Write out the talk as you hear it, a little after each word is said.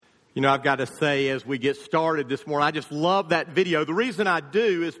You know, I've got to say, as we get started this morning, I just love that video. The reason I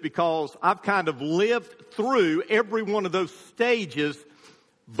do is because I've kind of lived through every one of those stages,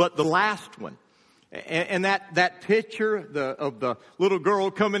 but the last one. And that picture of the little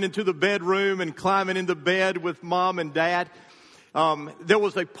girl coming into the bedroom and climbing into bed with mom and dad. There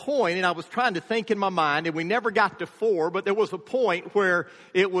was a point, and I was trying to think in my mind, and we never got to 4, but there was a point where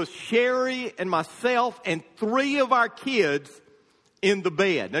it was Sherry and myself and 3 of our kids in the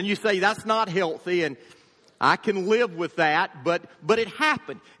bed. And you say, that's not healthy, and I can live with that, but it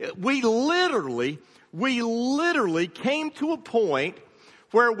happened. We literally came to a point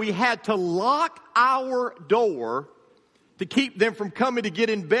where we had to lock our door to keep them from coming to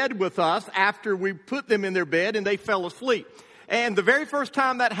get in bed with us after we put them in their bed and they fell asleep. And the very first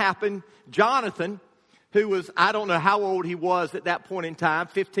time that happened, Jonathan, who was, I don't know how old he was at that point in time,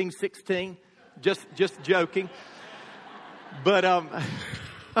 15, 16, just joking. But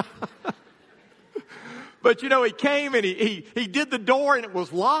but you know, he came and he did the door and it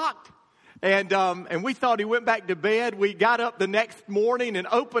was locked. And we thought he went back to bed. We got up the next morning and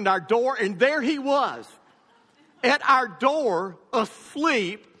opened our door, and there he was at our door,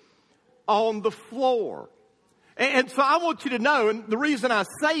 asleep on the floor. And so I want you to know, and the reason I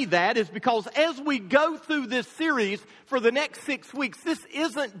say that is because as we go through this series for the next 6 weeks, this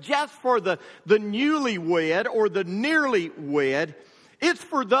isn't just for the newlywed or the nearly wed. It's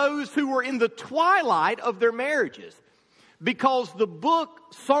for those who are in the twilight of their marriages. Because the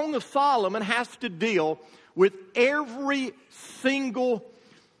book Song of Solomon has to deal with every single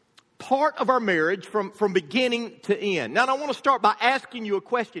part of our marriage from beginning to end. Now, I want to start by asking you a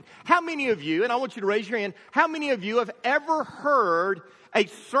question. How many of you, and I want you to raise your hand, how many of you have ever heard a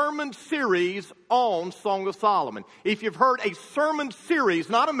sermon series on Song of Solomon? If you've heard a sermon series,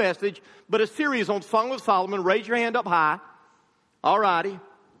 not a message, but a series on Song of Solomon, raise your hand up high. All righty.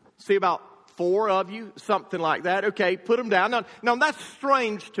 See about 4 of you, something like that. Okay, put them down. Now that's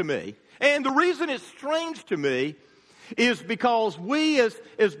strange to me. And the reason it's strange to me is because we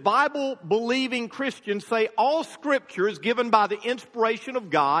as Bible-believing Christians say all Scripture is given by the inspiration of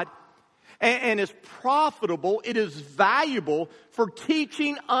God and is profitable. It is valuable for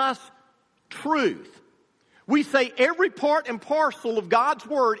teaching us truth. We say every part and parcel of God's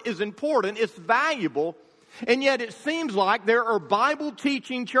Word is important, it's valuable, and yet it seems like there are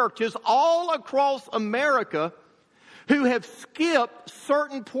Bible-teaching churches all across America who have skipped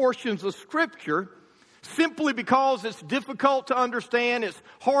certain portions of Scripture simply because it's difficult to understand, it's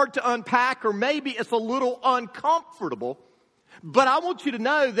hard to unpack, or maybe it's a little uncomfortable. But I want you to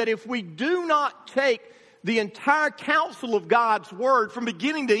know that if we do not take the entire counsel of God's Word from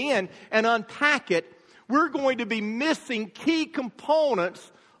beginning to end and unpack it, we're going to be missing key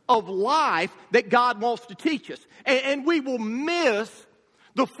components of life that God wants to teach us. And we will miss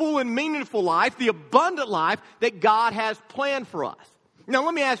the full and meaningful life, the abundant life that God has planned for us. Now,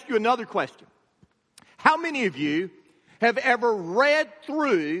 let me ask you another question. How many of you have ever read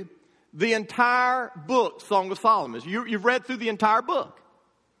through the entire book, Song of Solomon? You've read through the entire book.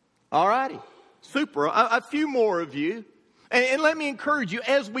 All righty. Super. A few more of you. And let me encourage you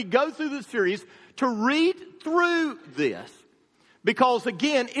as we go through the series to read through this. Because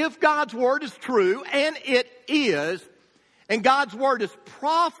again, if God's Word is true, and it is, and God's Word is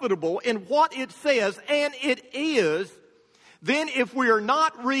profitable in what it says, and it is, then if we are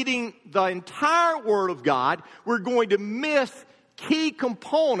not reading the entire Word of God, we're going to miss key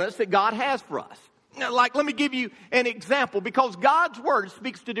components that God has for us. Now, like, let me give you an example, because God's Word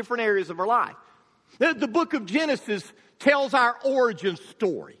speaks to different areas of our life. The book of Genesis tells our origin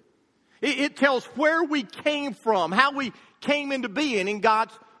story. It tells where we came from, how we came into being in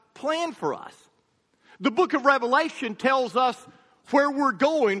God's plan for us. The book of Revelation tells us where we're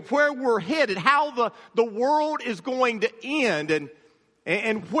going, where we're headed, how the world is going to end,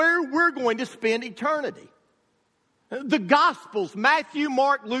 and where we're going to spend eternity. The Gospels, Matthew,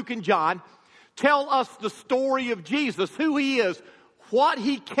 Mark, Luke, and John, tell us the story of Jesus, who He is, what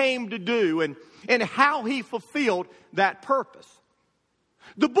He came to do, and how He fulfilled that purpose.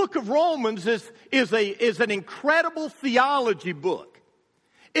 The book of Romans is an incredible theology book.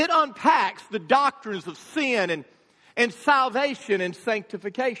 It unpacks the doctrines of sin and salvation and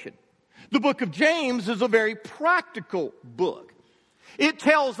sanctification. The book of James is a very practical book. It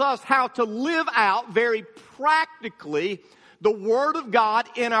tells us how to live out very practically the Word of God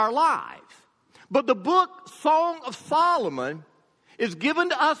in our lives. But the book Song of Solomon is given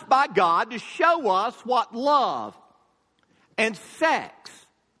to us by God to show us what love and sex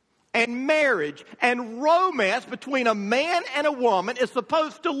and marriage and romance between a man and a woman is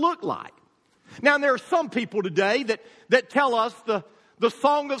supposed to look like. Now, there are some people today that tell us the the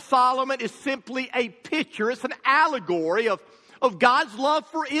Song of Solomon is simply a picture. It's an allegory of God's love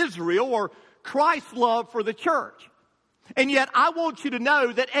for Israel or Christ's love for the church. And yet I want you to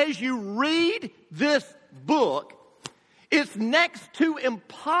know that as you read this book, it's next to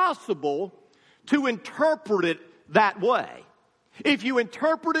impossible to interpret it that way. If you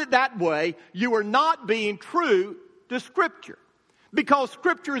interpret it that way, you are not being true to Scripture. Because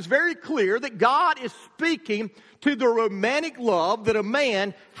Scripture is very clear that God is speaking to the romantic love that a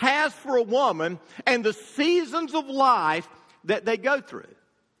man has for a woman and the seasons of life that they go through.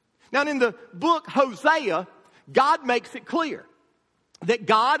 Now, in the book Hosea, God makes it clear that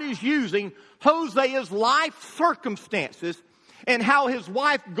God is using Hosea's life circumstances and how his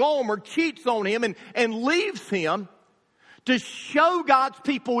wife Gomer cheats on him and leaves him to show God's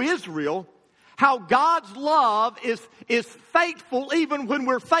people Israel how God's love is faithful even when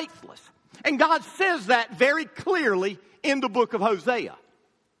we're faithless. And God says that very clearly in the book of Hosea.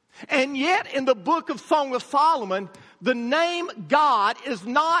 And yet in the book of Song of Solomon, the name God is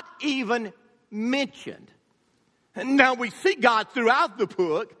not even mentioned. Now we see God throughout the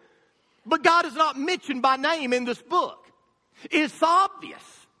book, but God is not mentioned by name in this book. It's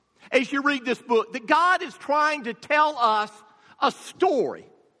obvious as you read this book that God is trying to tell us a story.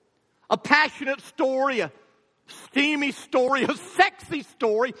 A passionate story, a steamy story, a sexy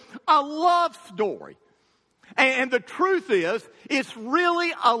story, a love story. And the truth is, it's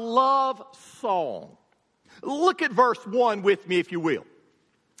really a love song. Look at verse 1 with me, if you will.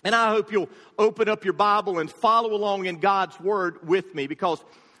 And I hope you'll open up your Bible and follow along in God's Word with me, because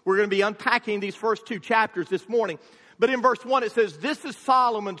we're going to be unpacking these first two chapters this morning. But in verse 1 it says, "This is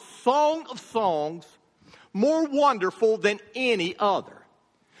Solomon's song of songs, more wonderful than any other."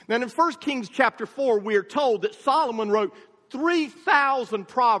 Now in 1 Kings chapter 4, we are told that Solomon wrote 3,000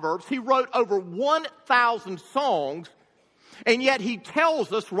 proverbs. He wrote over 1,000 songs. And yet he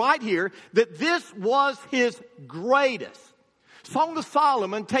tells us right here that this was his greatest. Song of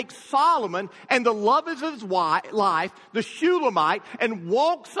Solomon takes Solomon and the love of his life, the Shulamite, and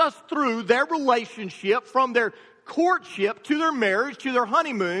walks us through their relationship from their courtship to their marriage, to their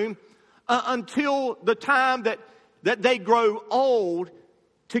honeymoon, until the time that they grow old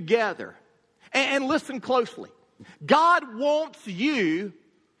together. And listen closely. God wants you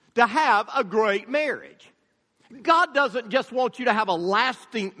to have a great marriage. God doesn't just want you to have a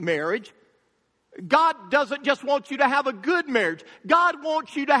lasting marriage. God doesn't just want you to have a good marriage. God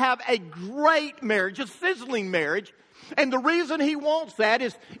wants you to have a great marriage, a sizzling marriage. And the reason He wants that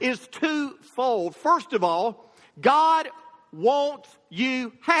is twofold. First of all, God wants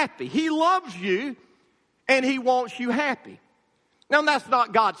you happy. He loves you and He wants you happy. Now, that's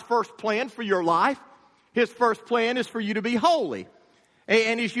not God's first plan for your life. His first plan is for you to be holy.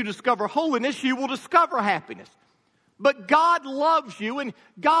 And as you discover holiness, you will discover happiness. But God loves you and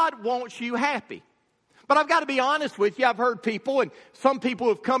God wants you happy. But I've got to be honest with you. I've heard people, and some people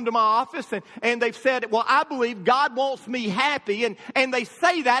have come to my office and they've said, well, I believe God wants me happy. And they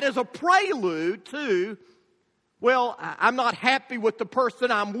say that as a prelude to, well, I'm not happy with the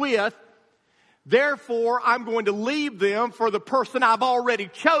person I'm with. Therefore, I'm going to leave them for the person I've already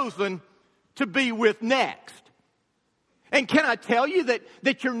chosen to be with next. And can I tell you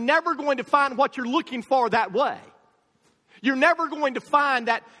that you're never going to find what you're looking for that way? You're never going to find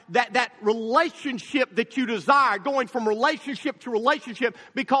that relationship that you desire, going from relationship to relationship,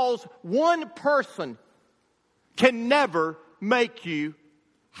 because one person can never make you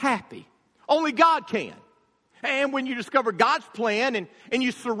happy. Only God can. And when you discover God's plan and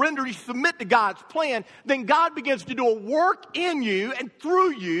you surrender, you submit to God's plan, then God begins to do a work in you and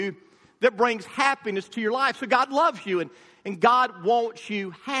through you that brings happiness to your life. So God loves you and God wants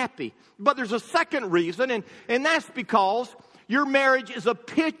you happy. But there's a second reason, and that's because your marriage is a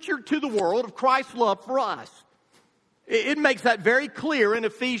picture to the world of Christ's love for us. It makes that very clear in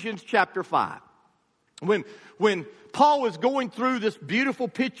Ephesians chapter 5. When Paul is going through this beautiful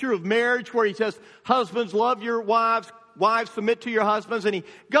picture of marriage where he says, husbands, love your wives, wives, submit to your husbands, and he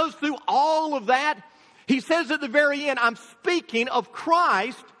goes through all of that, he says at the very end, I'm speaking of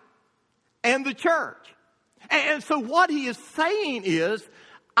Christ and the church. And so what he is saying is,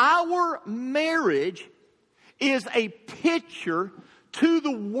 our marriage is a picture to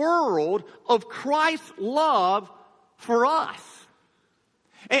the world of Christ's love for us.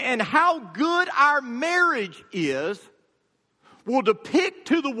 And how good our marriage is will depict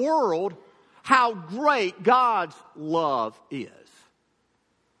to the world how great God's love is.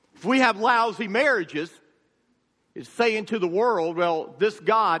 If we have lousy marriages, it's saying to the world, well, this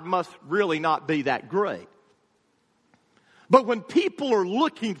God must really not be that great. But when people are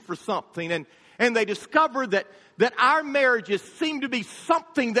looking for something and and they discover that our marriages seem to be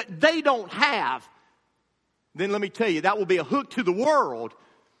something that they don't have, then let me tell you, that will be a hook to the world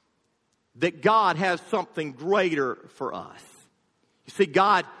that God has something greater for us. You see,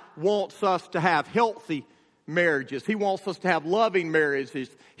 God wants us to have healthy marriages. He wants us to have loving marriages.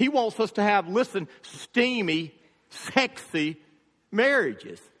 He wants us to have, listen, steamy, sexy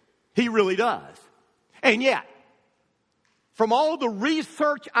marriages. He really does. And yet, from all the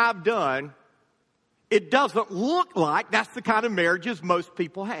research I've done, it doesn't look like that's the kind of marriages most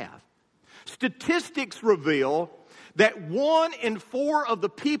people have. Statistics reveal that 1 in 4 of the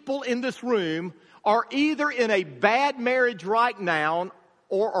people in this room are either in a bad marriage right now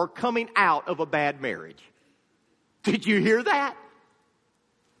or are coming out of a bad marriage. Did you hear that?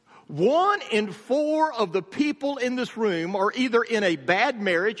 1 in 4 of the people in this room are either in a bad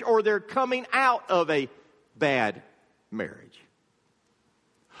marriage or they're coming out of a bad marriage.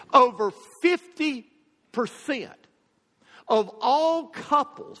 Over 50% of all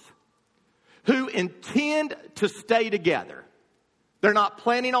couples who intend to stay together, they're not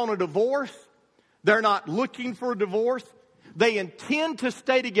planning on a divorce, they're not looking for a divorce, they intend to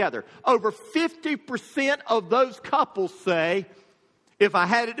stay together. Over 50% of those couples say, if I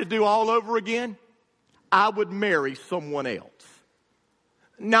had it to do all over again, I would marry someone else.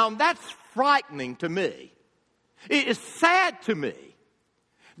 Now that's frightening to me. It is sad to me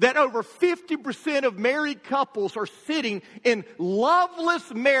that over 50% of married couples are sitting in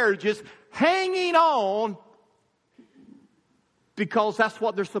loveless marriages, hanging on because that's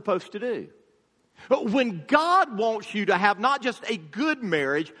what they're supposed to do. But when God wants you to have not just a good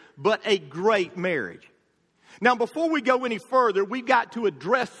marriage, but a great marriage. Now, before we go any further, we've got to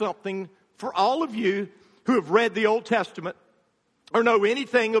address something for all of you who have read the Old Testament or know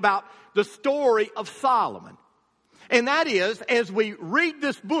anything about the story of Solomon. And that is, as we read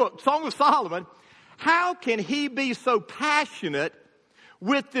this book, Song of Solomon, how can he be so passionate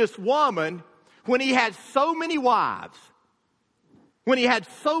with this woman when he had so many wives, when he had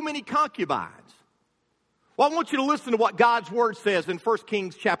so many concubines? Well, I want you to listen to what God's Word says in 1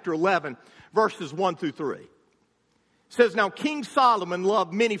 Kings chapter 11, verses 1 through 3. It says, now King Solomon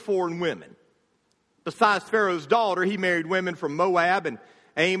loved many foreign women. Besides Pharaoh's daughter, he married women from Moab and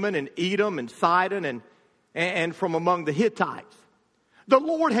Ammon and Edom and Sidon and from among the Hittites. The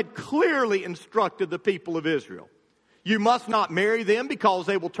Lord had clearly instructed the people of Israel, you must not marry them because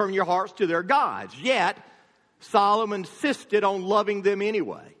they will turn your hearts to their gods. Yet, Solomon insisted on loving them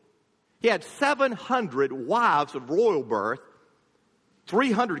anyway. He had 700 wives of royal birth,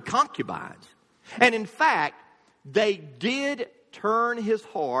 300 concubines. And in fact, they did turn his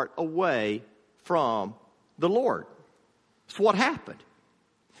heart away from the Lord. That's what happened.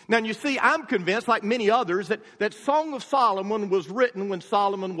 Now, you see, I'm convinced, like many others, that Song of Solomon was written when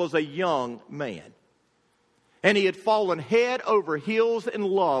Solomon was a young man. And he had fallen head over heels in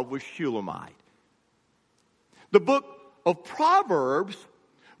love with Shulamite. The book of Proverbs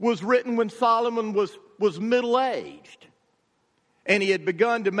was written when Solomon was middle-aged. And he had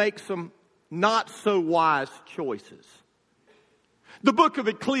begun to make some not-so-wise choices. The book of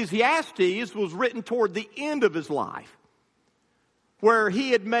Ecclesiastes was written toward the end of his life, where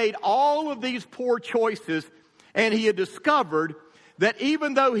he had made all of these poor choices, and he had discovered that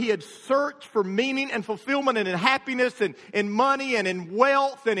even though he had searched for meaning and fulfillment and in happiness and in money and in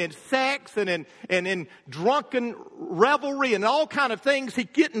wealth and in sex and in drunken revelry and all kind of things, he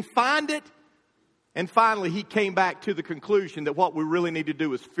couldn't find it. And finally, he came back to the conclusion that what we really need to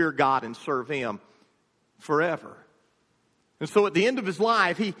do is fear God and serve Him forever. And so at the end of his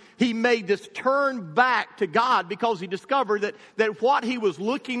life, he made this turn back to God because he discovered that what he was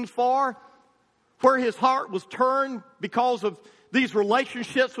looking for, where his heart was turned because of these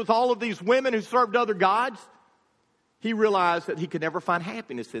relationships with all of these women who served other gods, he realized that he could never find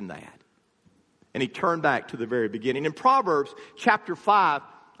happiness in that. And he turned back to the very beginning. In Proverbs chapter 5,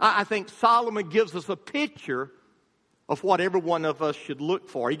 I think Solomon gives us a picture of what every one of us should look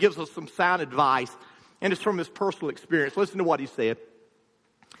for. He gives us some sound advice, and it's from his personal experience. Listen to what he said.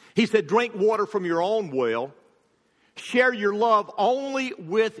 He said, drink water from your own well. Share your love only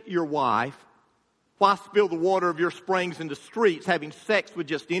with your wife. Why spill the water of your springs into streets, having sex with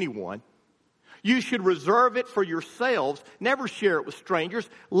just anyone? You should reserve it for yourselves. Never share it with strangers.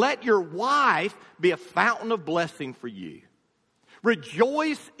 Let your wife be a fountain of blessing for you.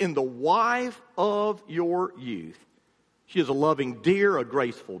 Rejoice in the wife of your youth. She is a loving deer, a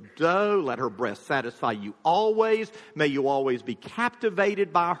graceful doe. Let her breast satisfy you always. May you always be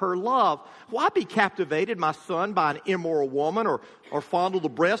captivated by her love. Why be captivated, my son, by an immoral woman or fondle the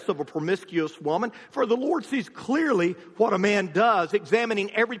breasts of a promiscuous woman? For the Lord sees clearly what a man does,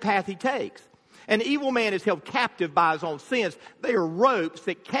 examining every path he takes. An evil man is held captive by his own sins. They are ropes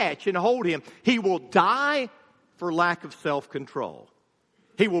that catch and hold him. He will die for lack of self-control.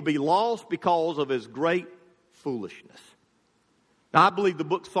 He will be lost because of his great foolishness. Now, I believe the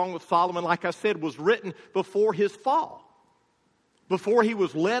book Song of Solomon, like I said, was written before his fall, before he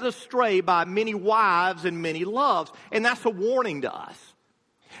was led astray by many wives and many loves. And that's a warning to us.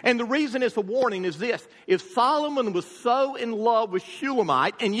 And the reason it's a warning is this. If Solomon was so in love with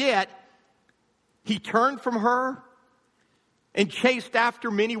Shulamite, and yet he turned from her and chased after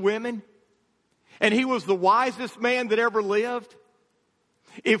many women, and he was the wisest man that ever lived,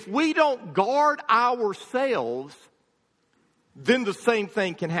 if we don't guard ourselves, then the same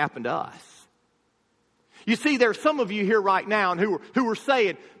thing can happen to us. You see, there are some of you here right now who are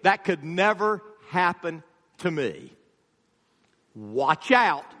saying, that could never happen to me. Watch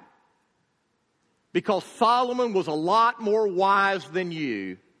out. Because Solomon was a lot more wise than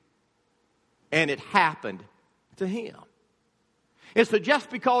you, and it happened to him. And so just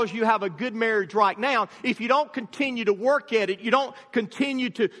because you have a good marriage right now, if you don't continue to work at it, you don't continue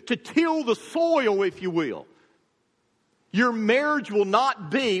to till the soil, if you will, your marriage will not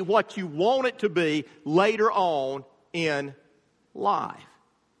be what you want it to be later on in life.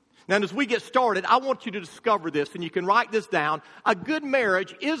 Now, as we get started, I want you to discover this, and you can write this down. A good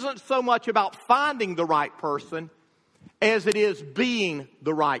marriage isn't so much about finding the right person as it is being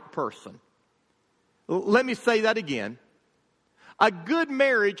the right person. Let me say that again. A good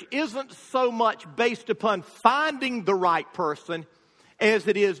marriage isn't so much based upon finding the right person as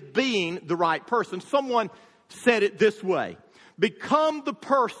it is being the right person. Someone said it this way: become the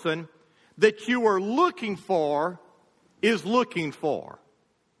person that you are looking for is looking for.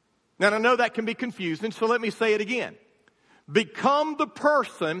 Now, I know that can be confusing, so let me say it again. Become the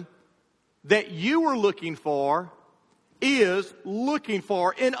person that you are looking for is looking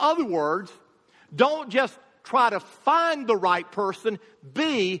for. In other words, don't just try to find the right person,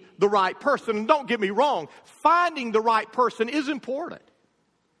 be the right person. And don't get me wrong, finding the right person is important.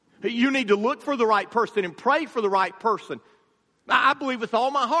 You need to look for the right person and pray for the right person. I believe with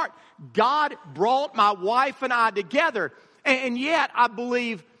all my heart, God brought my wife and I together. And yet, I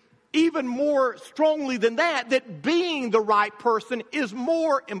believe even more strongly than that being the right person is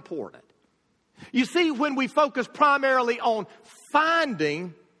more important. You see, when we focus primarily on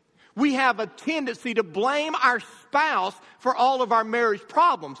finding, we have a tendency to blame our spouse for all of our marriage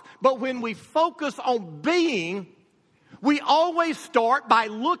problems. But when we focus on being, we always start by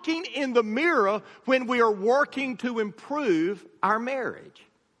looking in the mirror when we are working to improve our marriage.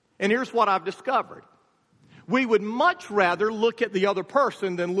 And here's what I've discovered. We would much rather look at the other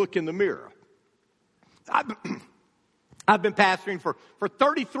person than look in the mirror. I've been pastoring for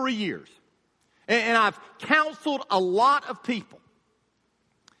 33 years. And I've counseled a lot of people.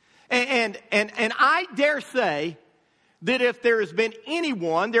 And I dare say that if there has been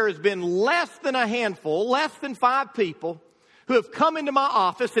anyone, there has been less than a handful, less than 5 people who have come into my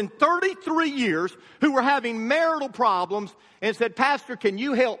office in 33 years who were having marital problems and said, Pastor, can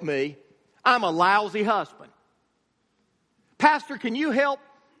you help me? I'm a lousy husband. Pastor, can you help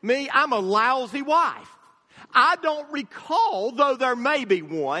me? I'm a lousy wife. I don't recall, though there may be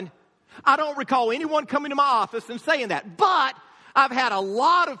one, I don't recall anyone coming to my office and saying that. But I've had a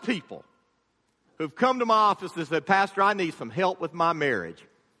lot of people who've come to my office and said, Pastor, I need some help with my marriage.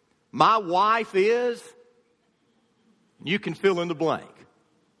 My wife is, you can fill in the blank.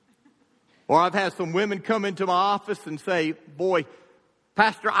 Or I've had some women come into my office and say, boy,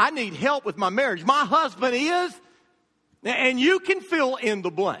 Pastor, I need help with my marriage. My husband is, and you can fill in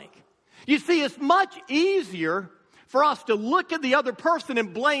the blank. You see, it's much easier for us to look at the other person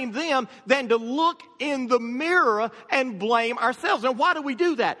and blame them than to look in the mirror and blame ourselves. And why do we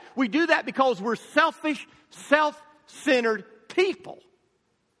do that? We do that because we're selfish, self-centered people.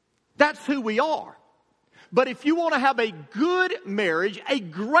 That's who we are. But if you want to have a good marriage, a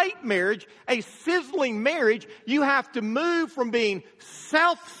great marriage, a sizzling marriage, you have to move from being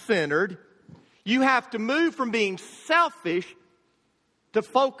self-centered. You have to move from being selfish to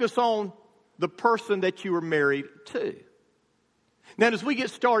focus on the person that you are married to. Now, as we get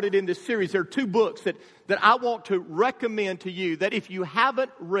started in this series, there are 2 books that I want to recommend to you that if you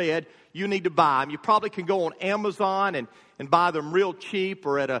haven't read, you need to buy them. You probably can go on Amazon and buy them real cheap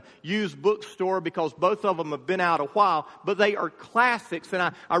or at a used bookstore because both of them have been out a while, but they are classics,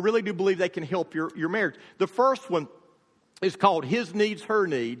 and I really do believe they can help your marriage. The first one is called His Needs, Her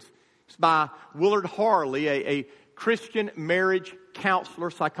Needs. It's by Willard Harley, a Christian marriage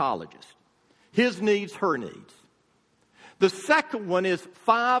counselor psychologist. His Needs, Her Needs. The second one is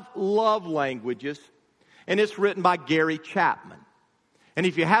 5 Love Languages, and it's written by Gary Chapman. And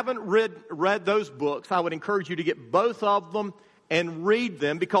if you haven't read those books, I would encourage you to get both of them and read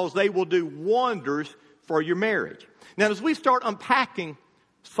them, because they will do wonders for your marriage. Now, as we start unpacking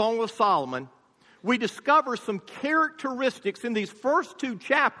Song of Solomon, we discover some characteristics in these first 2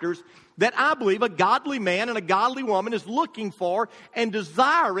 chapters that I believe a godly man and a godly woman is looking for and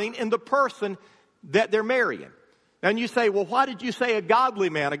desiring in the person that they're marrying. And you say, well, why did you say a godly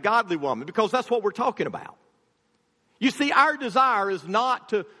man, a godly woman? Because that's what we're talking about. You see, our desire is not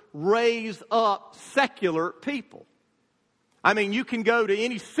to raise up secular people. I mean, you can go to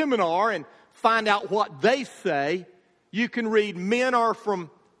any seminar and find out what they say. You can read men are from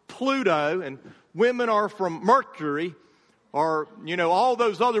Pluto and women are from Mercury, or, all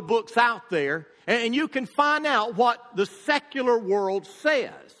those other books out there. And you can find out what the secular world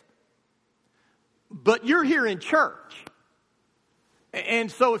says. But you're here in church.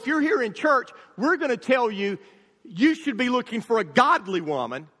 And so if you're here in church, we're going to tell you, you should be looking for a godly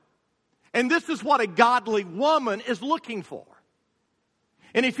woman. And this is what a godly woman is looking for.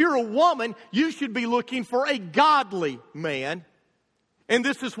 And if you're a woman, you should be looking for a godly man. And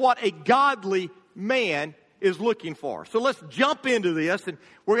this is what a godly man is looking for. So let's jump into this. And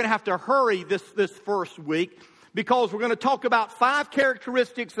we're going to have to hurry this first week, because we're going to talk about 5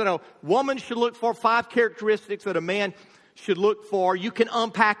 characteristics that a woman should look for, 5 characteristics that a man should look for. You can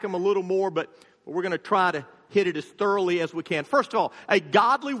unpack them a little more, but we're going to try to hit it as thoroughly as we can. First of all, a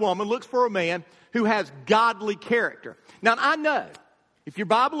godly woman looks for a man who has godly character. Now, I know if your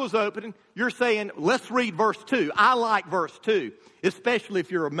Bible is open, you're saying, let's read verse 2. I like verse 2, especially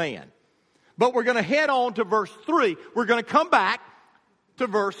if you're a man. But we're going to head on to verse 3. We're going to come back to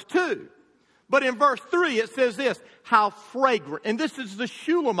verse 2. But in verse 3, it says this, how fragrant, and this is the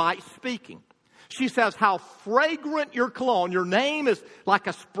Shulamite speaking. She says, how fragrant your cologne. Your name is like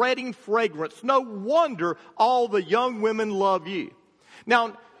a spreading fragrance. No wonder all the young women love you.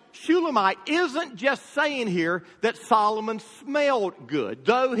 Now, Shulamite isn't just saying here that Solomon smelled good,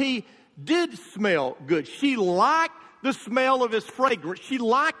 though he did smell good. She liked the smell of his fragrance. She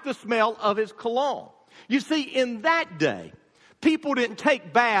liked the smell of his cologne. You see, in that day, people didn't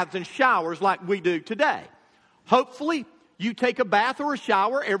take baths and showers like we do today. Hopefully, you take a bath or a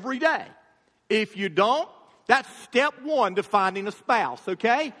shower every day. If you don't, that's step 1 to finding a spouse,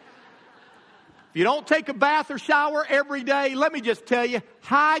 okay? If you don't take a bath or shower every day, let me just tell you,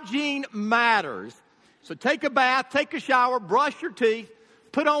 hygiene matters. So take a bath, take a shower, brush your teeth,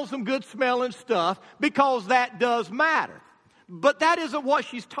 put on some good smelling stuff, because that does matter. But that isn't what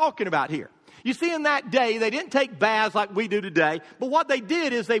she's talking about here. You see, in that day, they didn't take baths like we do today, but what they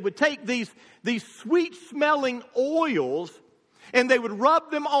did is they would take these sweet-smelling oils and they would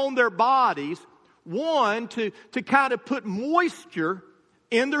rub them on their bodies, one, to kind of put moisture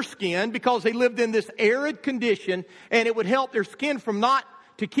in their skin, because they lived in this arid condition, and it would help their skin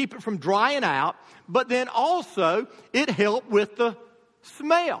to keep it from drying out, but then also it helped with the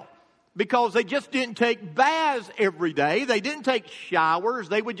smell, because they just didn't take baths every day. They didn't take showers.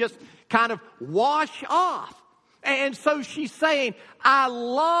 They would just kind of wash off. And so she's saying, I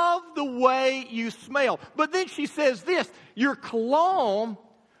love the way you smell. But then she says this, your cologne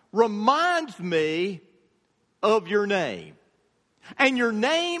reminds me of your name. And your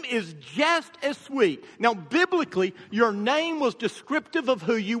name is just as sweet. Now, biblically, your name was descriptive of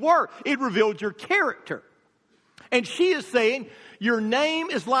who you were. It revealed your character. And she is saying, your name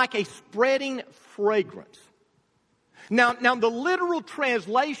is like a spreading fragrance. Now, the literal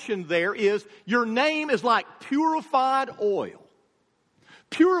translation there is, your name is like purified oil.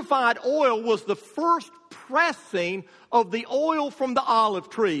 Purified oil was the first pressing of the oil from the olive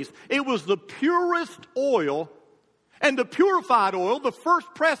trees. It was the purest oil. And the purified oil, the first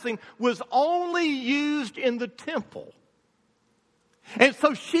pressing, was only used in the temple. And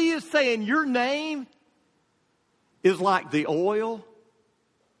so she is saying, your name is like the oil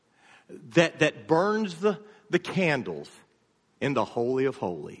that burns the candles in the Holy of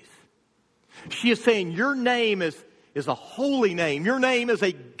Holies. She is saying, your name is a holy name. Your name is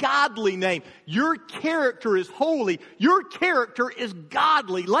a godly name. Your character is holy. Your character is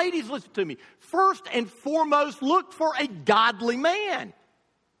godly. Ladies, listen to me. First and foremost, look for a godly man.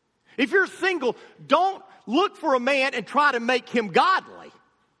 If you're single, don't look for a man and try to make him godly.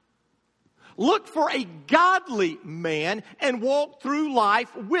 Look for a godly man and walk through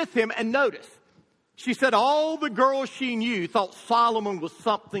life with him. And notice, she said all the girls she knew thought Solomon was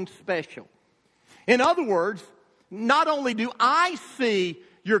something special. In other words, not only do I see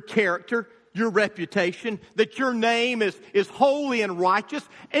your character, your reputation, that your name is holy and righteous,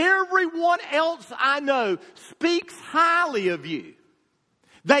 everyone else I know speaks highly of you.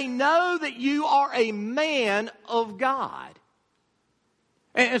 They know that you are a man of God.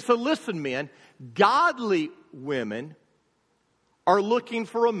 And so listen, men, godly women are looking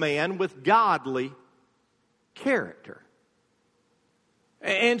for a man with godly character.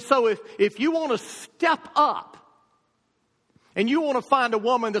 And so if you want to step up and you want to find a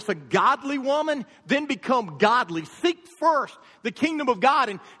woman that's a godly woman, then become godly. Seek first the kingdom of God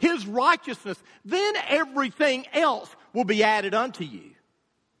and His righteousness. Then everything else will be added unto you.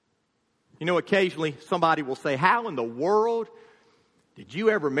 You know, occasionally somebody will say, how in the world did you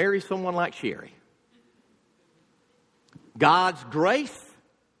ever marry someone like Sherry? God's grace.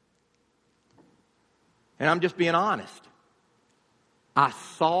 And I'm just being honest. I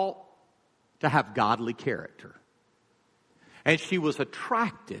sought to have godly character. And she was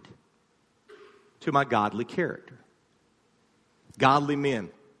attracted to my godly character. Godly men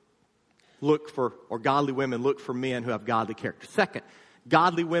look for, or godly women look for men who have godly character. Second,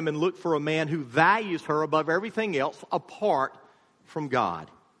 godly women look for a man who values her above everything else apart from God.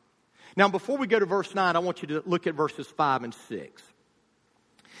 Now, before we go to verse 9, I want you to look at verses 5 and 6.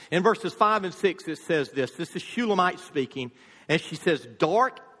 In verses 5 and 6, it says this. This is Shulamite speaking, and she says,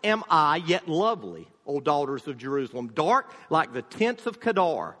 dark am I, yet lovely, O daughters of Jerusalem. Dark like the tents of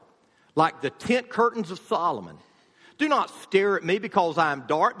Kedar, like the tent curtains of Solomon. Do not stare at me because I am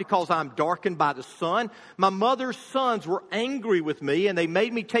dark, because I am darkened by the sun. My mother's sons were angry with me, and they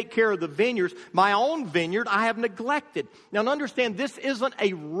made me take care of the vineyards. My own vineyard I have neglected. Now understand, this isn't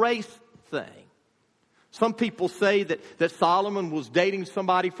a race thing. Some people say that Solomon was dating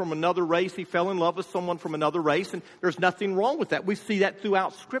somebody from another race. He fell in love with someone from another race, and there's nothing wrong with that. We see that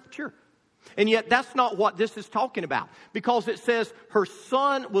throughout Scripture. And yet that's not what this is talking about, because it says her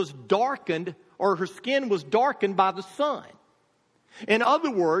son was darkened, or her skin was darkened by the sun. In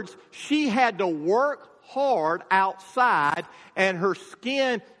other words, she had to work hard outside, and her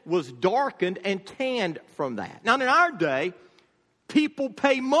skin was darkened and tanned from that. Now, in our day, people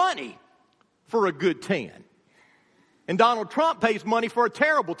pay money for a good tan. And Donald Trump pays money for a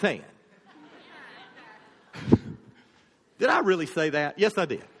terrible tan. Did I really say that? Yes, I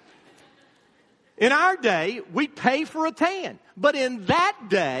did. In our day, we pay for a tan. But in that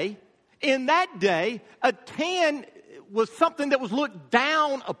day, a tan was something that was looked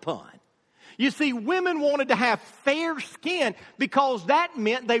down upon. You see, women wanted to have fair skin because that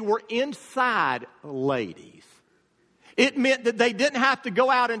meant they were inside ladies. It meant that they didn't have to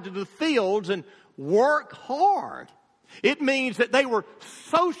go out into the fields and work hard. It means that they were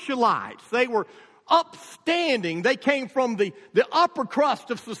socialites. They were upstanding. They came from the upper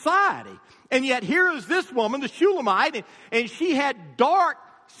crust of society. And yet here is this woman, the Shulamite, and she had dark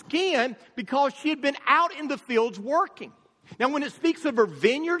skin because she had been out in the fields working. Now, when it speaks of her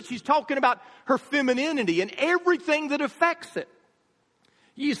vineyard, she's talking about her femininity and everything that affects it.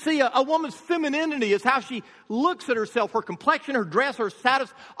 You see, a woman's femininity is how she looks at herself, her complexion, her dress, her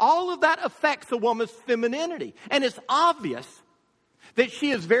status. All of that affects a woman's femininity. And it's obvious that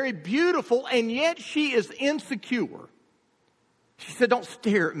she is very beautiful, and yet she is insecure. She said, don't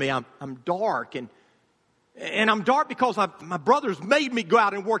stare at me. I'm dark, and I'm dark because my brothers made me go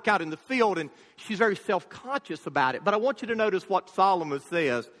out and work out in the field, and she's very self-conscious about it. But I want you to notice what Solomon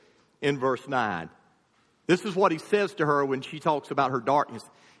says in verse 9. This is what he says to her when she talks about her darkness.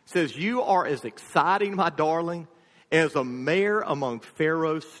 He says, you are as exciting, my darling, as a mare among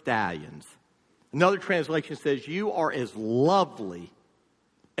Pharaoh's stallions. Another translation says, you are as lovely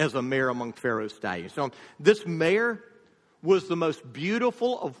as a mare among Pharaoh's stallions. So this mare was the most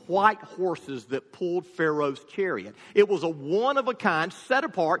beautiful of white horses that pulled Pharaoh's chariot. It was a one-of-a-kind, set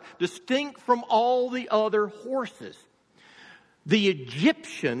apart, distinct from all the other horses. The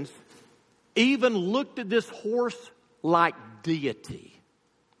Egyptians even looked at this horse like deity.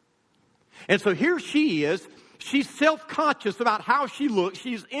 And so here she is. She's self-conscious about how she looks.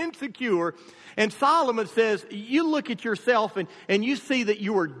 She's insecure. And Solomon says, you look at yourself and you see that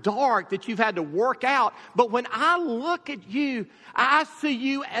you are dark, that you've had to work out. But when I look at you, I see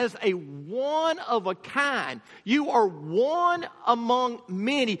you as a one of a kind. You are one among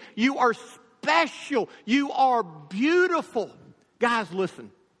many. You are special. You are beautiful. Guys,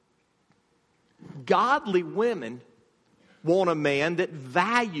 listen. Godly women want a man that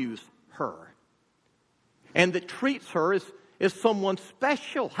values her and that treats her as someone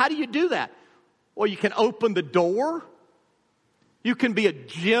special. How do you do that? Well, you can open the door. You can be a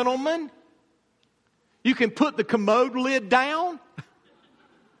gentleman. You can put the commode lid down.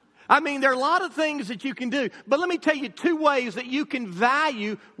 I mean, there are a lot of things that you can do. But let me tell you 2 ways that you can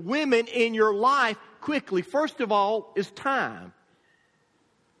value women in your life quickly. First of all is time.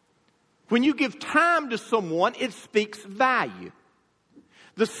 When you give time to someone, it speaks value.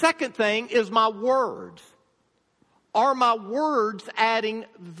 The second thing is my words. Are my words adding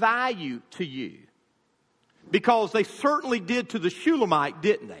value to you? Because they certainly did to the Shulamite,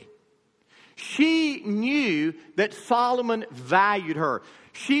 didn't they? She knew that Solomon valued her.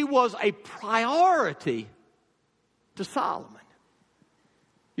 She was a priority to Solomon.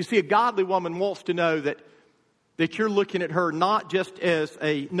 You see, a godly woman wants to know that you're looking at her not just as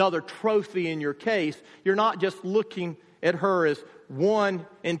another trophy in your case. You're not just looking at her as one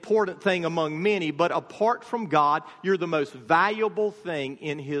important thing among many, but apart from God, you're the most valuable thing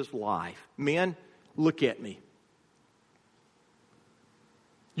in His life. Men, look at me.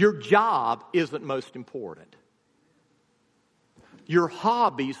 Your job isn't most important. Your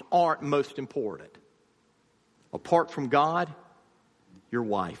hobbies aren't most important. Apart from God, your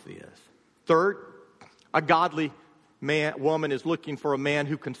wife is. Third, a godly woman is looking for a man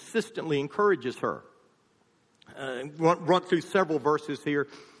who consistently encourages her. Run through several verses here.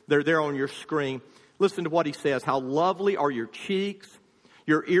 They're there on your screen. Listen to what he says. How lovely are your cheeks.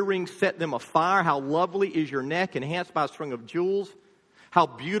 Your earrings set them afire. How lovely is your neck, enhanced by a string of jewels. How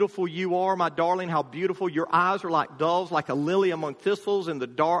beautiful you are, my darling. How beautiful. Your eyes are like doves, like a lily among thistles, and the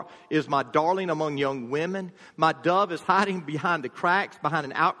dark is my darling among young women. My dove is hiding behind the cracks, behind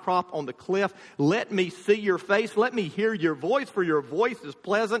an outcrop on the cliff. Let me see your face. Let me hear your voice, for your voice is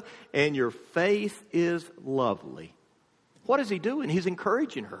pleasant and your face is lovely. What is he doing? He's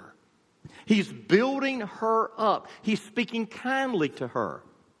encouraging her. He's building her up. He's speaking kindly to her.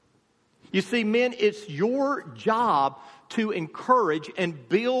 You see, men, it's your job to encourage and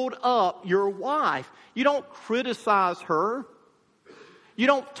build up your wife. You don't criticize her. You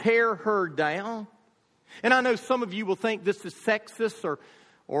don't tear her down. And I know some of you will think this is sexist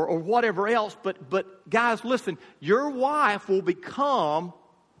or whatever else, but guys, listen, your wife will become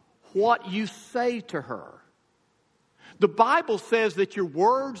what you say to her. The Bible says that your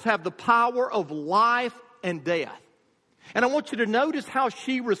words have the power of life and death. And I want you to notice how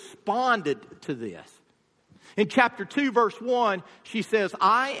she responded to this. In chapter 2, verse 1, she says,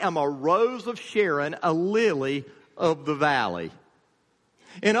 I am a rose of Sharon, a lily of the valley.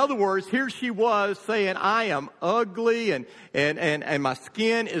 In other words, here she was saying, I am ugly and my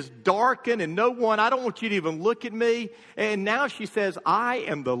skin is darkened and I don't want you to even look at me. And now she says, I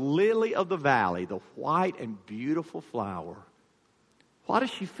am the lily of the valley, the white and beautiful flower. Why does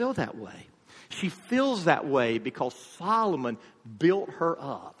she feel that way? She feels that way because Solomon built her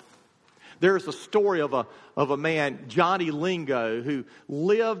up. There's a story of a man, Johnny Lingo, who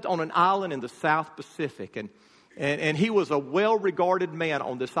lived on an island in the South Pacific. And he was a well-regarded man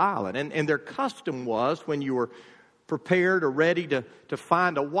on this island. And their custom was when you were prepared or ready to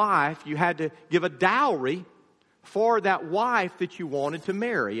find a wife, you had to give a dowry for that wife that you wanted to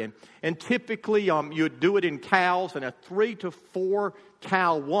marry. And typically you would do it in cows, and a 3 to 4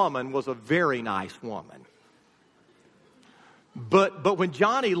 cow woman was a very nice woman. But when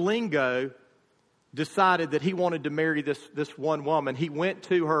Johnny Lingo decided that he wanted to marry this one woman, he went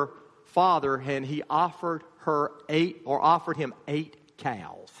to her father and he offered him 8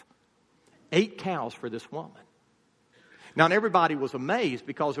 cows. 8 cows for this woman. Now, and everybody was amazed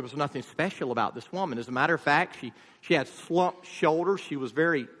because there was nothing special about this woman. As a matter of fact, she had slumped shoulders. She was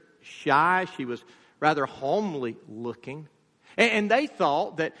very shy. She was rather homely looking. And they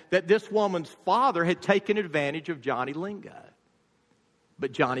thought that this woman's father had taken advantage of Johnny Lingo.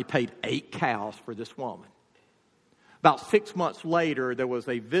 But Johnny paid 8 cows for this woman. About 6 months later, there was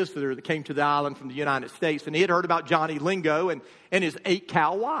a visitor that came to the island from the United States, and he had heard about Johnny Lingo and his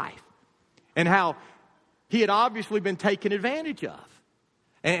 8-cow wife, and how he had obviously been taken advantage of.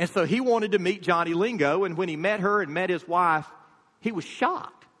 And so he wanted to meet Johnny Lingo, and when he met her and met his wife, he was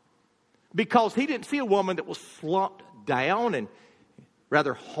shocked because he didn't see a woman that was slumped down and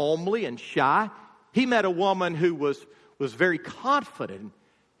rather homely and shy. He met a woman who was very confident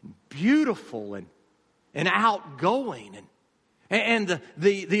and beautiful and outgoing. And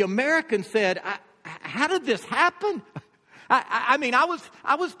the American said, how did this happen? I mean, I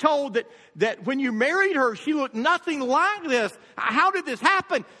was told that when you married her, she looked nothing like this. How did this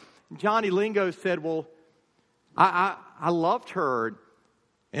happen? Johnny Lingo said, well, I loved her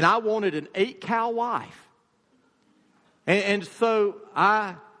and I wanted an 8-cow wife. And so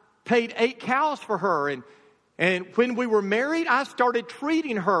I paid 8 cows for her. And when we were married, I started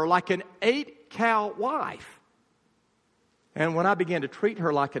treating her like an 8-cow wife. And when I began to treat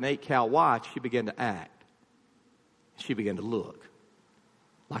her like an 8-cow wife, she began to act. She began to look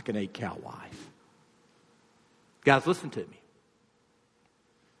like an 8-cow wife. Guys, listen to me.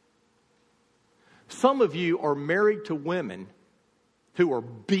 Some of you are married to women who are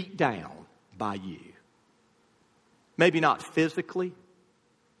beat down by you. Maybe not physically,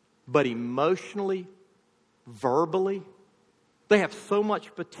 but emotionally, verbally. They have so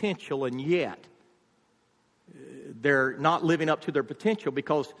much potential, and yet they're not living up to their potential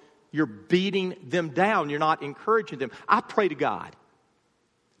because you're beating them down. You're not encouraging them. I pray to God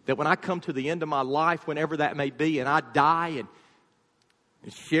that when I come to the end of my life, whenever that may be, and I die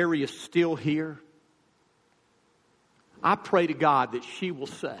and Sherry is still here, I pray to God that she will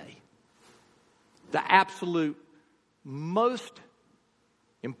say the absolute most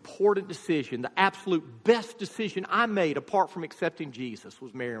important decision, the absolute best decision I made apart from accepting Jesus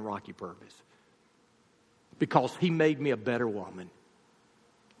was marrying Rocky Purvis. Because he made me a better woman.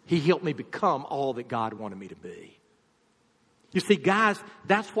 He helped me become all that God wanted me to be. You see, guys,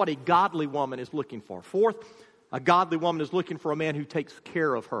 that's what a godly woman is looking for. Fourth, a godly woman is looking for a man who takes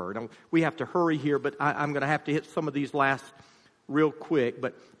care of her. Now, we have to hurry here, but I'm going to have to hit some of these last real quick.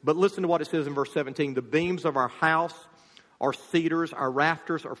 But listen to what it says in verse 17. The beams of our house are cedars, our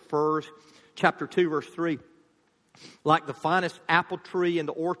rafters are firs. Chapter 2, verse 3. Like the finest apple tree in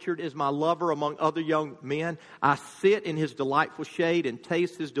the orchard is my lover among other young men. I sit in his delightful shade and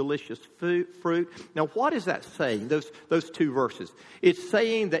taste his delicious fruit. Now, what is that saying, those two verses? It's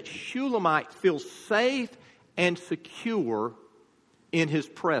saying that Shulamite feels safe and secure in his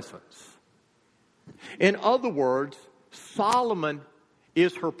presence. In other words, Solomon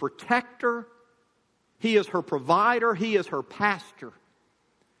is her protector. He is her provider. He is her pastor.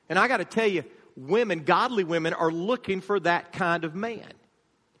 And I got to tell you, women, godly women, are looking for that kind of man.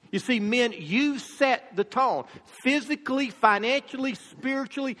 You see, men, you set the tone. Physically, financially,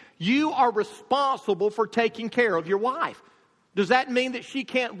 spiritually, you are responsible for taking care of your wife. Does that mean that she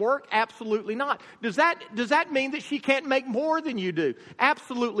can't work? Absolutely not. Does that mean that she can't make more than you do?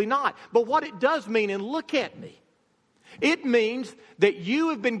 Absolutely not. But what it does mean, and look at me, it means that you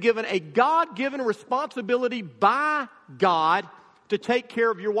have been given a God-given responsibility by God to take care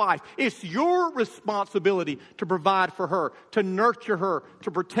of your wife. It's your responsibility to provide for her, to nurture her,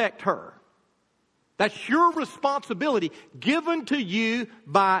 to protect her. That's your responsibility given to you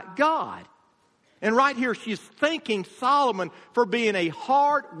by God. And right here, she's thanking Solomon for being a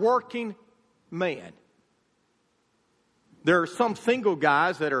hard-working man. There are some single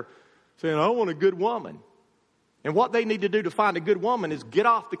guys that are saying, I want a good woman. And what they need to do to find a good woman is get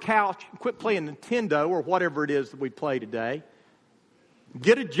off the couch, quit playing Nintendo or whatever it is that we play today.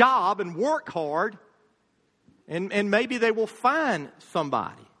 Get a job and work hard, and maybe they will find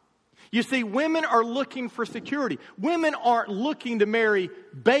somebody. You see, women are looking for security. Women aren't looking to marry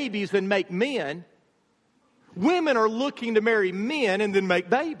babies and make men. Women are looking to marry men and then make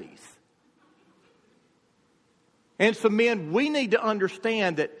babies. And so men, we need to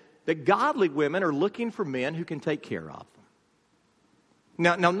understand that godly women are looking for men who can take care of them.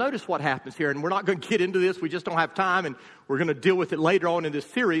 Now notice what happens here, and we're not going to get into this. We just don't have time, and we're going to deal with it later on in this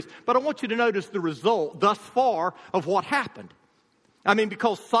series. But I want you to notice the result thus far of what happened. I mean,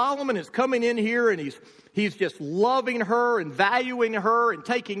 because Solomon is coming in here, and he's just loving her and valuing her and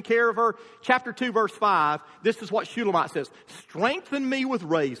taking care of her. Chapter 2, verse 5, this is what Shulamite says. Strengthen me with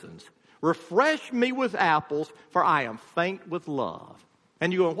raisins. Refresh me with apples, for I am faint with love.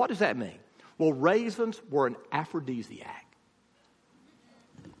 And you go, what does that mean? Well, raisins were an aphrodisiac.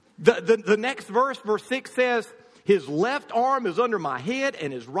 The next verse, verse 6 says, his left arm is under my head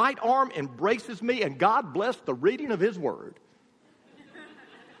and his right arm embraces me, and God bless the reading of his word.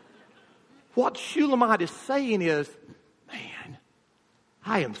 What Shulamite is saying is, man,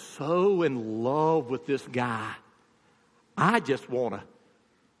 I am so in love with this guy. I just want to,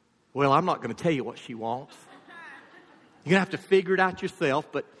 well, I'm not going to tell you what she wants. You're going to have to figure it out yourself,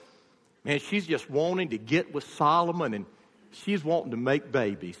 but man, she's just wanting to get with Solomon, and she's wanting to make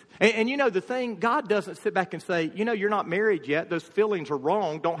babies. And you know, the thing, God doesn't sit back and say, you know, you're not married yet. Those feelings are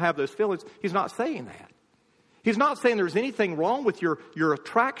wrong. Don't have those feelings. He's not saying that. He's not saying there's anything wrong with your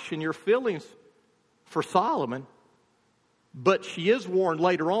attraction, your feelings for Solomon. But she is warned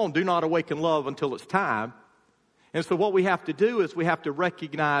later on, do not awaken love until it's time. And so what we have to do is we have to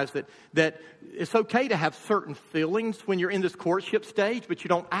recognize that it's okay to have certain feelings when you're in this courtship stage, but you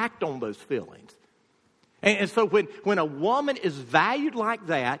don't act on those feelings. And so when a woman is valued like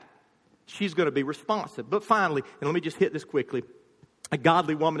that, she's going to be responsive. But finally, and let me just hit this quickly, a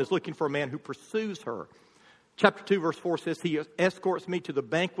godly woman is looking for a man who pursues her. Chapter 2, verse 4 says, he escorts me to the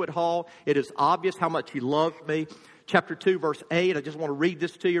banquet hall. It is obvious how much he loves me. Chapter 2, verse 8, I just want to read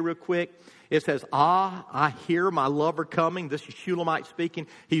this to you real quick. It says, I hear my lover coming. This is Shulamite speaking.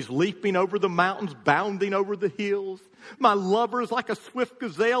 He's leaping over the mountains, bounding over the hills. My lover is like a swift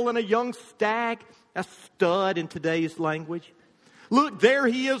gazelle and a young stag. A stud in today's language. Look, there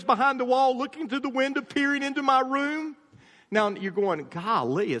he is behind the wall, looking through the window, peering into my room. Now you're going,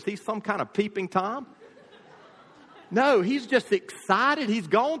 golly, is he some kind of peeping Tom? No, he's just excited. He's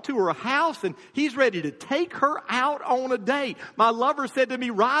gone to her house and he's ready to take her out on a date. My lover said to me,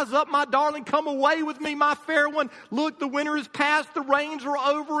 rise up, my darling, come away with me, my fair one. Look, the winter is past, the rains are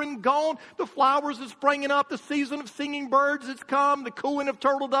over and gone. The flowers are springing up, the season of singing birds has come. The cooing of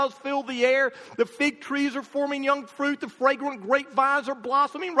turtle doves fill the air. The fig trees are forming young fruit. The fragrant grapevines are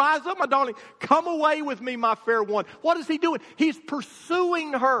blossoming. Rise up, my darling, come away with me, my fair one. What is he doing? He's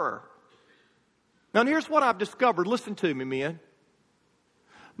pursuing her. Now, here's what I've discovered. Listen to me, men.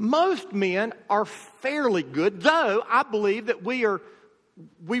 Most men are fairly good, though I believe that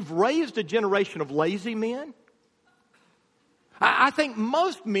we've raised a generation of lazy men. I think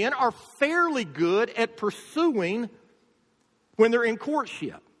most men are fairly good at pursuing when they're in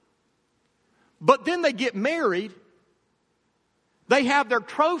courtship. But then they get married, they have their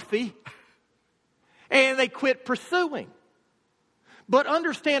trophy, and they quit pursuing. But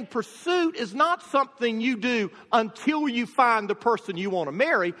understand, pursuit is not something you do until you find the person you want to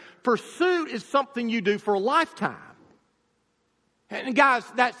marry. Pursuit is something you do for a lifetime. And guys,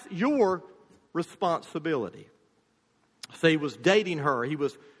 that's your responsibility. So he was dating her. He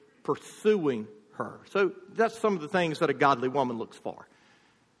was pursuing her. So that's some of the things that a godly woman looks for.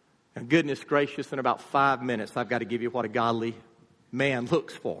 And goodness gracious, in about 5 minutes, I've got to give you what a godly man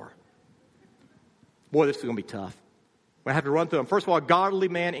looks for. Boy, this is going to be tough. We have to run through them. First of all, a godly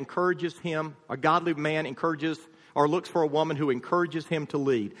man encourages him. A godly man encourages or looks for a woman who encourages him to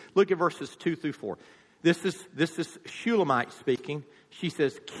lead. Look at verses 2 through 4. This is Shulamite speaking. She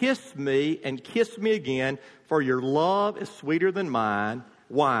says, kiss me and kiss me again, for your love is sweeter than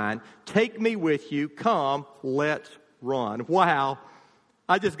wine. Take me with you. Come, let's run. Wow.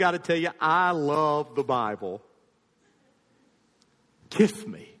 I just got to tell you, I love the Bible. Kiss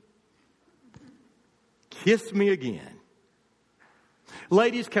me. Kiss me again.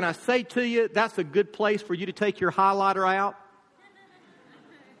 Ladies, can I say to you, that's a good place for you to take your highlighter out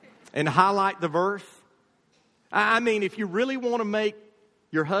and highlight the verse. I mean, if you really want to make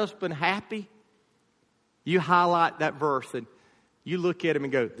your husband happy, you highlight that verse and you look at him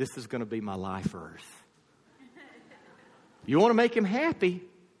and go, this is going to be my life verse. You want to make him happy,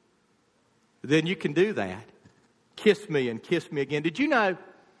 then you can do that. Kiss me and kiss me again. Did you know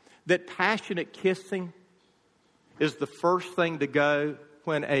that passionate kissing is the first thing to go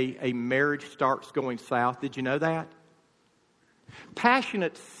when a marriage starts going south? Did you know that?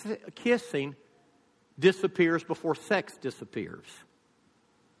 Passionate kissing disappears before sex disappears.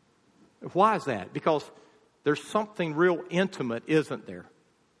 Why is that? Because there's something real intimate, isn't there,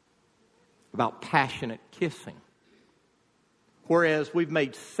 about passionate kissing. Whereas we've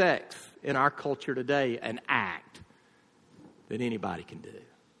made sex in our culture today an act that anybody can do.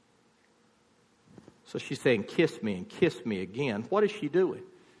 So she's saying, kiss me and kiss me again. What is she doing?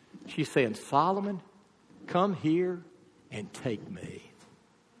 She's saying, Solomon, come here and take me.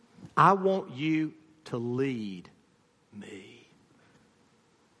 I want you to lead me.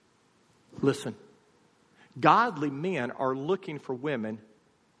 Listen, godly men are looking for women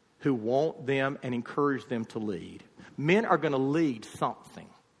who want them and encourage them to lead. Men are going to lead something.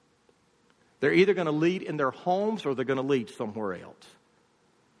 They're either going to lead in their homes or they're going to lead somewhere else.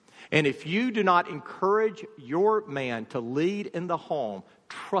 And if you do not encourage your man to lead in the home,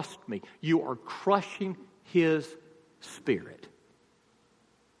 trust me, you are crushing his spirit.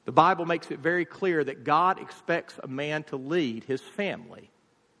 The Bible makes it very clear that God expects a man to lead his family.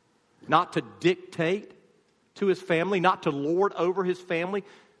 Not to dictate to his family, not to lord over his family,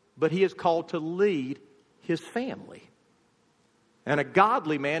 but he is called to lead his family. And a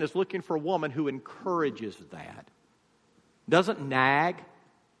godly man is looking for a woman who encourages that. Doesn't nag.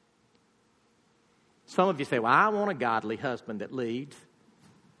 Some of you say, well, I want a godly husband that leads.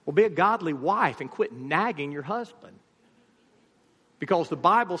 Well, be a godly wife and quit nagging your husband. Because the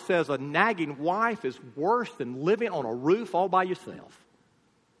Bible says a nagging wife is worse than living on a roof all by yourself.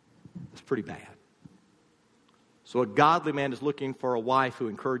 It's pretty bad. So a godly man is looking for a wife who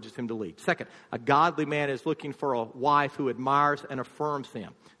encourages him to lead. Second, a godly man is looking for a wife who admires and affirms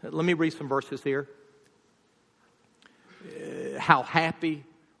him. Let me read some verses here. How happy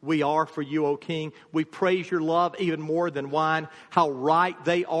we are for you, O King. We praise your love even more than wine. How right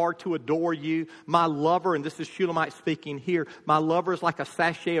they are to adore you. My lover, and this is Shulamite speaking here, my lover is like a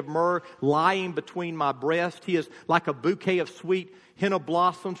sachet of myrrh lying between my breast. He is like a bouquet of sweet henna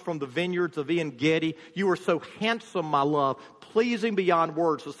blossoms from the vineyards of En-Gedi. You are so handsome, my love, pleasing beyond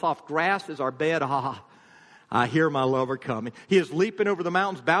words. The soft grass is our bed. I hear my lover coming. He is leaping over the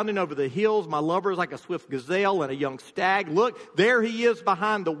mountains, bounding over the hills. My lover is like a swift gazelle and a young stag. Look, there he is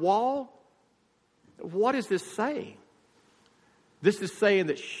behind the wall. What is this saying? This is saying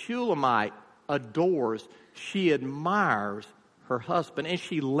that Shulamite adores, she admires her husband, and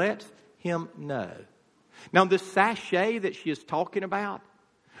she lets him know. Now, this sachet that she is talking about,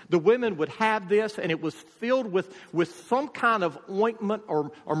 the women would have this, and it was filled with some kind of ointment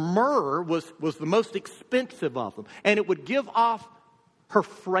or myrrh was the most expensive of them. And it would give off her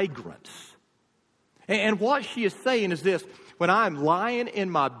fragrance. And what she is saying is this: when I'm lying in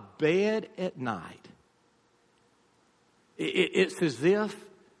my bed at night, it's as if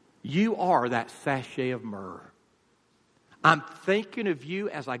you are that sachet of myrrh. I'm thinking of you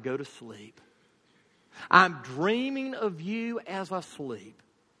as I go to sleep. I'm dreaming of you as I sleep.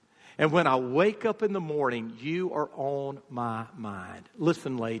 And when I wake up in the morning, you are on my mind.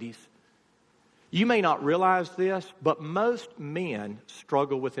 Listen, ladies, you may not realize this, but most men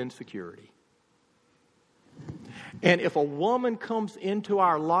struggle with insecurity. And if a woman comes into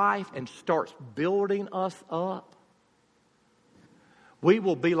our life and starts building us up, we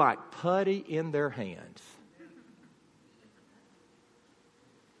will be like putty in their hands.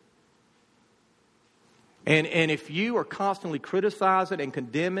 And if you are constantly criticizing and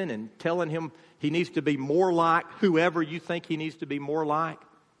condemning and telling him he needs to be more like whoever you think he needs to be more like,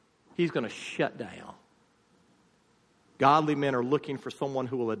 he's going to shut down. Godly men are looking for someone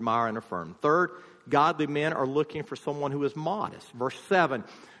who will admire and affirm. Third, godly men are looking for someone who is modest. Verse 7,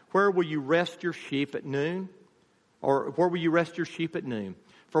 where will you rest your sheep at noon? Or where will you rest your sheep at noon?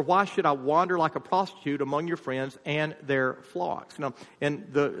 For why should I wander like a prostitute among your friends and their flocks? Now, in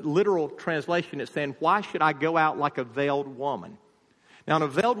the literal translation, it's saying, why should I go out like a veiled woman? Now, a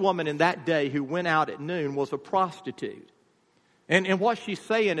veiled woman in that day who went out at noon was a prostitute. And what she's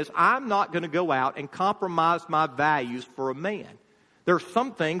saying is, I'm not going to go out and compromise my values for a man. There are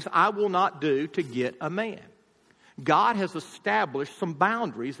some things I will not do to get a man. God has established some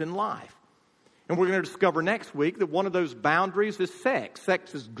boundaries in life. And we're going to discover next week that one of those boundaries is sex.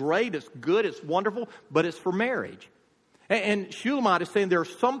 Sex is great, it's good, it's wonderful, but it's for marriage. And Shulamite is saying there are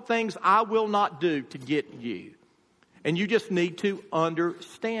some things I will not do to get you. And you just need to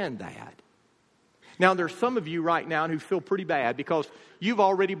understand that. Now, there's some of you right now who feel pretty bad because you've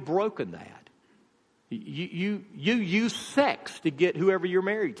already broken that. You use sex to get whoever you're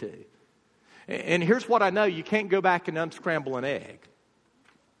married to. And here's what I know: you can't go back and unscramble an egg.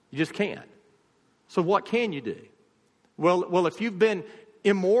 You just can't. So what can you do? Well, if you've been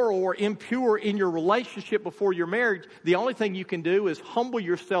immoral or impure in your relationship before your marriage, the only thing you can do is humble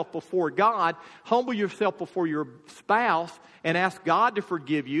yourself before God, humble yourself before your spouse, and ask God to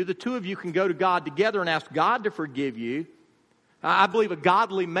forgive you. The two of you can go to God together and ask God to forgive you. I believe a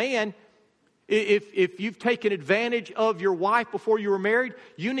godly man, if you've taken advantage of your wife before you were married,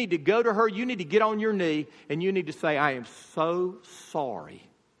 you need to go to her, you need to get on your knee, and you need to say, I am so sorry.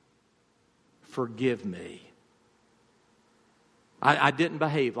 Forgive me. I didn't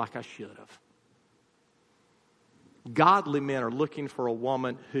behave like I should have. Godly men are looking for a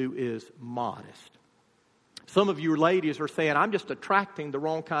woman who is modest. Some of you ladies are saying, I'm just attracting the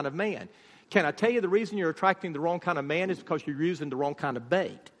wrong kind of man. Can I tell you the reason you're attracting the wrong kind of man is because you're using the wrong kind of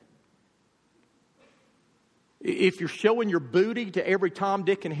bait. If you're showing your booty to every Tom,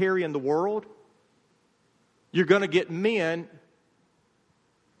 Dick, and Harry in the world, you're going to get men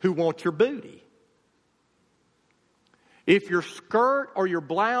who want your booty. If your skirt or your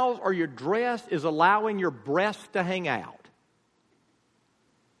blouse or your dress is allowing your breasts to hang out,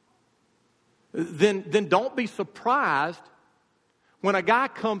 then don't be surprised when a guy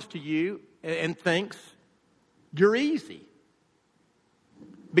comes to you and thinks you're easy,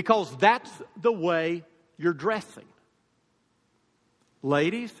 because that's the way you're dressing.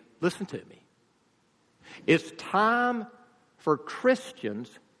 Ladies, listen to me. It's time for Christians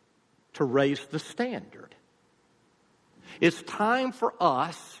to raise the standard. It's time for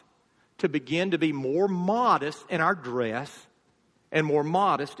us to begin to be more modest in our dress and more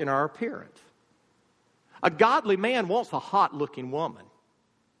modest in our appearance. A godly man wants a hot-looking woman,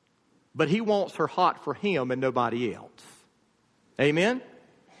 but he wants her hot for him and nobody else. Amen?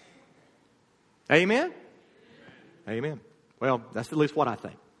 Amen? Amen. Well, that's at least what I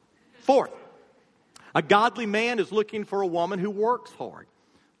think. Fourth, a godly man is looking for a woman who works hard.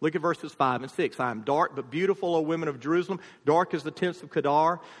 Look at verses 5 and 6. I am dark but beautiful, O women of Jerusalem. Dark as the tents of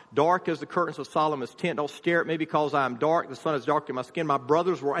Kedar. Dark as the curtains of Solomon's tent. Don't stare at me because I am dark. The sun is dark in my skin. My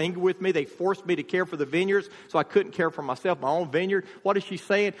brothers were angry with me. They forced me to care for the vineyards, so I couldn't care for myself, my own vineyard. What is she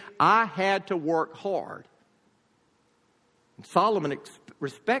saying? I had to work hard. And Solomon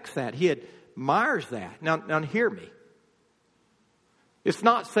respects that. He admires that. Now hear me. It's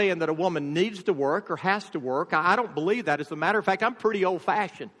not saying that a woman needs to work or has to work. I don't believe that. As a matter of fact, I'm pretty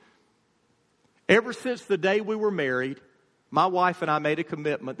old-fashioned. Ever since the day we were married, my wife and I made a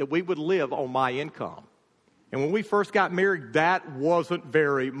commitment that we would live on my income. And when we first got married, that wasn't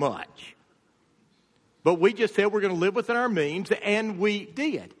very much. But we just said we're going to live within our means, and we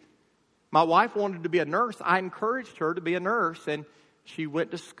did. My wife wanted to be a nurse. I encouraged her to be a nurse, and she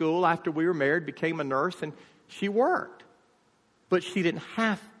went to school after we were married, became a nurse, and she worked. But she didn't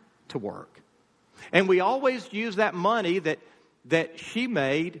have to work. And we always used that money that she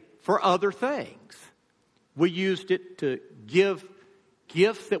made for other things. We used it to give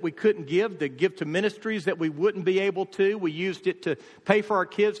gifts that we couldn't give, to give to ministries that we wouldn't be able to. We used it to pay for our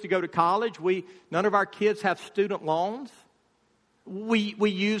kids to go to college. None of our kids have student loans. We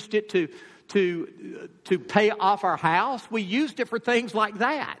used it to pay off our house. We used it for things like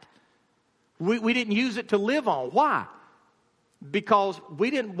that. We didn't use it to live on. Why? Because we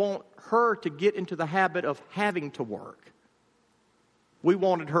didn't want her to get into the habit of having to work. We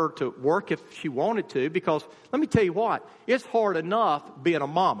wanted her to work if she wanted to, because let me tell you what, it's hard enough being a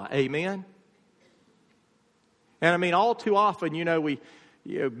mama, amen? And I mean, all too often,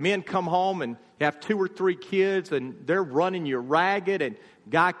 men come home and have 2 or 3 kids and they're running you ragged, and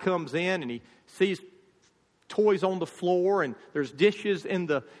guy comes in and he sees toys on the floor and there's dishes in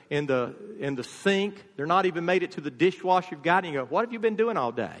the sink. They're not even made it to the dishwasher you've got, and you go, what have you been doing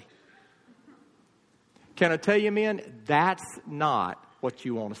all day? Can I tell you, men, that's not what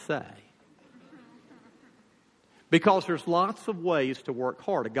you want to say. Because there's lots of ways to work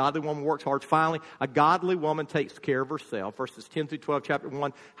hard. A godly woman works hard. Finally, a godly woman takes care of herself. Verses 10 through 12, chapter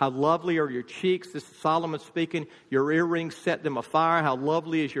 1. How lovely are your cheeks. This is Solomon speaking. Your earrings set them afire. How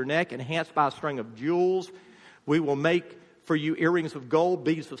lovely is your neck, enhanced by a string of jewels. We will make for you earrings of gold,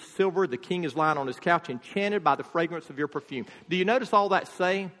 beads of silver. The king is lying on his couch, enchanted by the fragrance of your perfume. Do you notice all that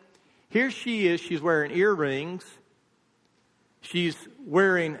saying? Here she is. She's wearing earrings. She's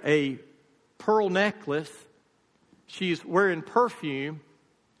wearing a pearl necklace. She's wearing perfume.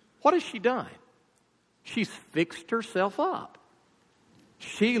 What has she done? She's fixed herself up.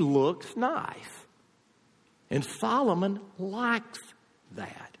 She looks nice. And Solomon likes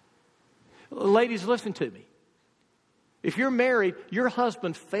that. Ladies, listen to me. If you're married, your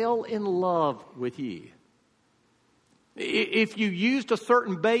husband fell in love with you. If you used a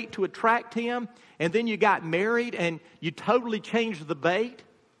certain bait to attract him, and then you got married and you totally changed the bait,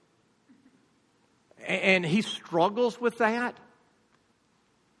 and he struggles with that,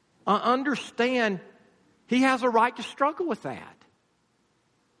 understand he has a right to struggle with that.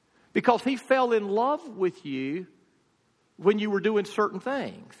 Because he fell in love with you when you were doing certain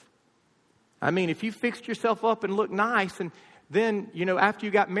things. I mean, if you fixed yourself up and looked nice, and then, after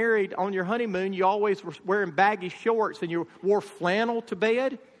you got married on your honeymoon, you always were wearing baggy shorts and you wore flannel to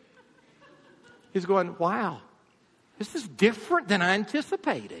bed. He's going, wow, this is different than I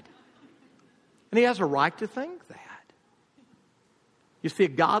anticipated. And he has a right to think that. You see, a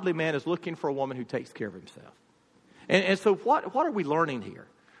godly man is looking for a woman who takes care of himself. And so what are we learning here?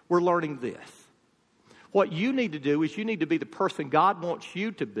 We're learning this. What you need to do is you need to be the person God wants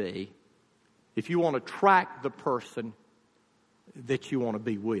you to be if you want to attract the person that you want to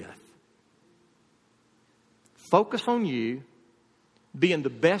be with. Focus on you, being the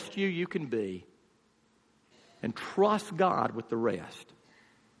best you can be, and trust God with the rest.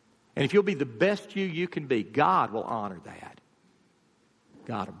 And if you'll be the best you can be, God will honor that.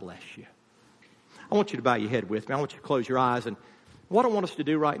 God will bless you. I want you to bow your head with me. I want you to close your eyes. And what I want us to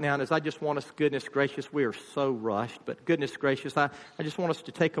do right now is I just want us, goodness gracious, we are so rushed, but goodness gracious, I just want us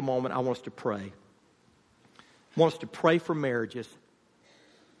to take a moment. I want us to pray. I want us to pray for marriages.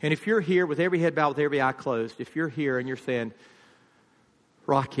 And if you're here with every head bowed, with every eye closed, if you're here and you're saying,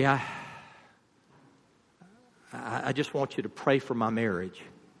 Rocky, I just want you to pray for my marriage.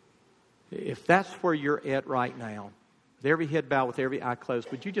 If that's where you're at right now, with every head bowed, with every eye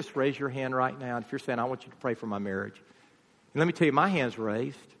closed, would you just raise your hand right now? And if you're saying, I want you to pray for my marriage. And let me tell you, my hand's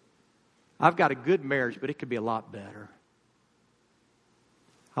raised. I've got a good marriage, but it could be a lot better.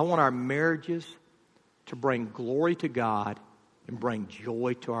 I want our marriages to bring glory to God and bring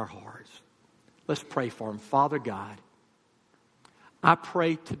joy to our hearts. Let's pray for them. Father God, I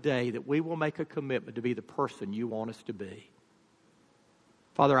pray today that we will make a commitment to be the person you want us to be.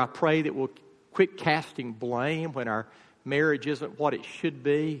 Father, I pray that we'll quit casting blame when our marriage isn't what it should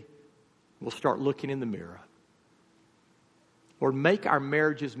be. We'll start looking in the mirror. Lord, make our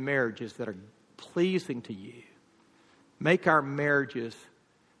marriages that are pleasing to you. Make our marriages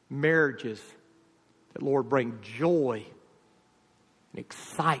that, Lord, bring joy and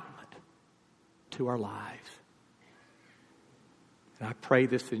excitement to our lives. And I pray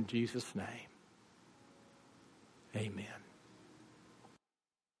this in Jesus' name. Amen.